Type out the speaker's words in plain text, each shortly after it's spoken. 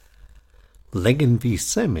Legin v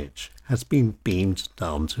Semaj has been beamed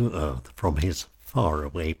down to Earth from his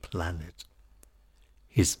faraway planet.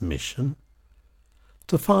 His mission?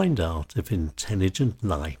 To find out if intelligent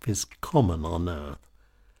life is common on Earth.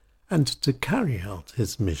 And to carry out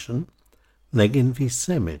his mission, Legin v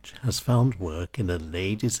Semaj has found work in a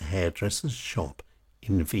ladies' hairdresser's shop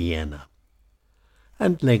in Vienna.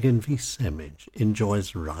 And Legin v Semaj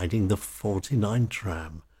enjoys riding the 49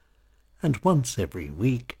 tram, and once every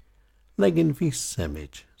week Legin v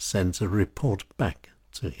Semaj sends a report back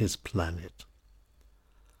to his planet.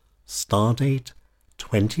 Stardate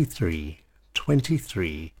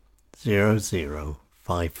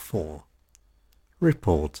 23-23-0054.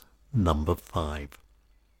 Report number 5.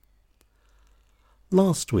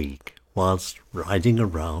 Last week, whilst riding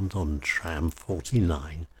around on tram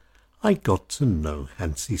 49, I got to know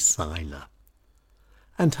Hansi Seiler.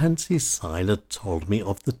 And Hansi Seiler told me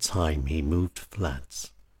of the time he moved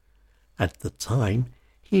flats. At the time,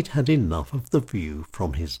 he'd had enough of the view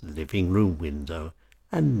from his living room window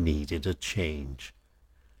and needed a change.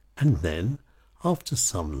 And then, after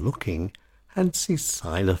some looking, Hansi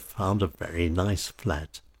Seiler found a very nice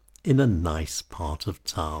flat in a nice part of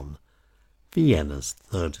town, Vienna's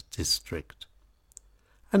 3rd district.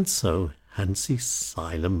 And so Hansi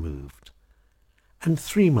Seiler moved. And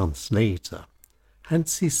 3 months later,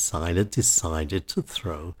 Hansi Seiler decided to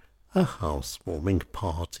throw a housewarming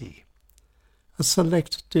party, a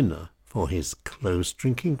select dinner for his close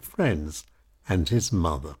drinking friends and his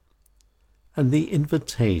mother, and the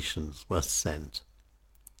invitations were sent.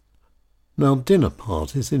 Now dinner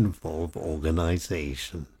parties involve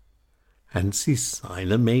organisation. Hansi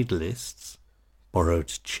Seiler made lists, borrowed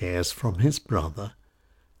chairs from his brother,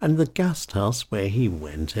 and the guest house where he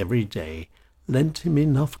went every day lent him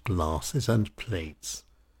enough glasses and plates.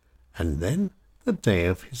 And then the day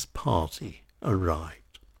of his party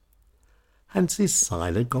arrived. Hansi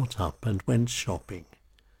Seiler got up and went shopping,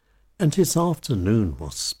 and his afternoon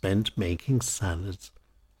was spent making salads,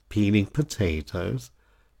 peeling potatoes,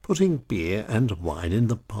 putting beer and wine in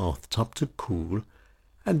the bathtub to cool,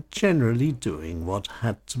 and generally doing what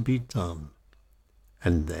had to be done.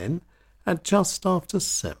 And then, at just after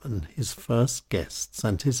 7, his first guests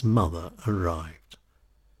and his mother arrived.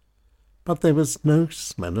 But there was no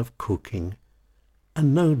smell of cooking,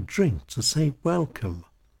 and no drink to say welcome.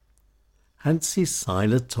 Hansi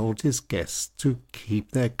Seiler told his guests to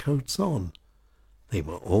keep their coats on. They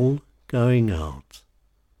were all going out.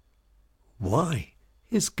 Why?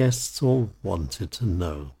 His guests all wanted to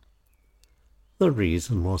know. The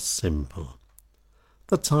reason was simple.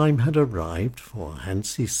 The time had arrived for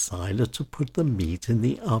Hansi Seiler to put the meat in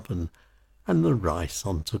the oven and the rice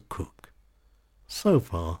on to cook. So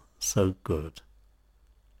far, so good.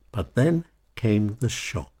 But then came the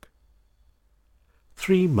shock.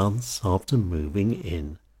 3 months after moving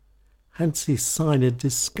in, Hansi Seiler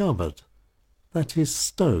discovered that his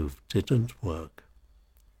stove didn't work.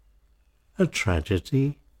 A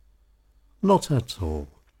tragedy? Not at all.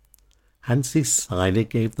 Hansi Seiler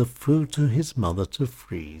gave the food to his mother to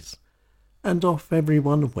freeze, and off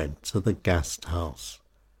everyone went to the guest house.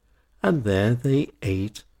 And there they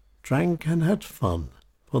ate, drank and had fun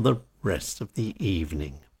for the rest of the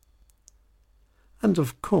evening. And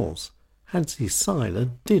of course, Hansi Seiler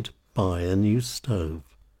did buy a new stove,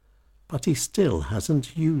 but he still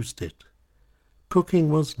hasn't used it. Cooking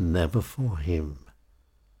was never for him.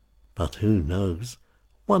 But who knows,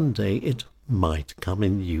 one day it might come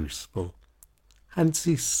in useful.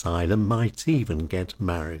 Hansi Seiler might even get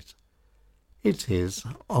married. It is,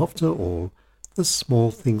 after all, the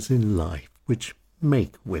small things in life which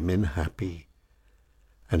make women happy.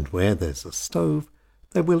 And where there's a stove,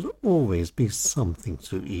 there will always be something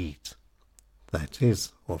to eat. That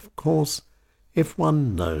is, of course, if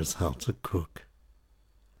one knows how to cook.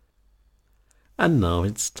 And now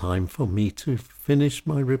it's time for me to finish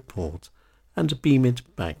my report and beam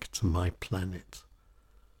it back to my planet.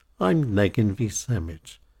 I'm Legin v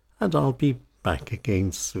Semaj, and I'll be back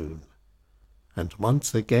again soon. And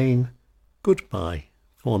once again, goodbye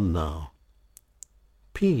for now.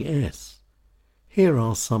 P.S. Here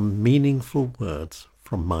are some meaningful words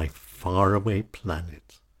from my faraway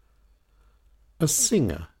planet. A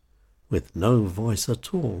singer with no voice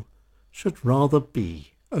at all should rather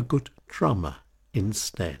be a good drummer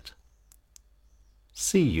instead.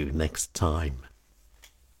 See you next time.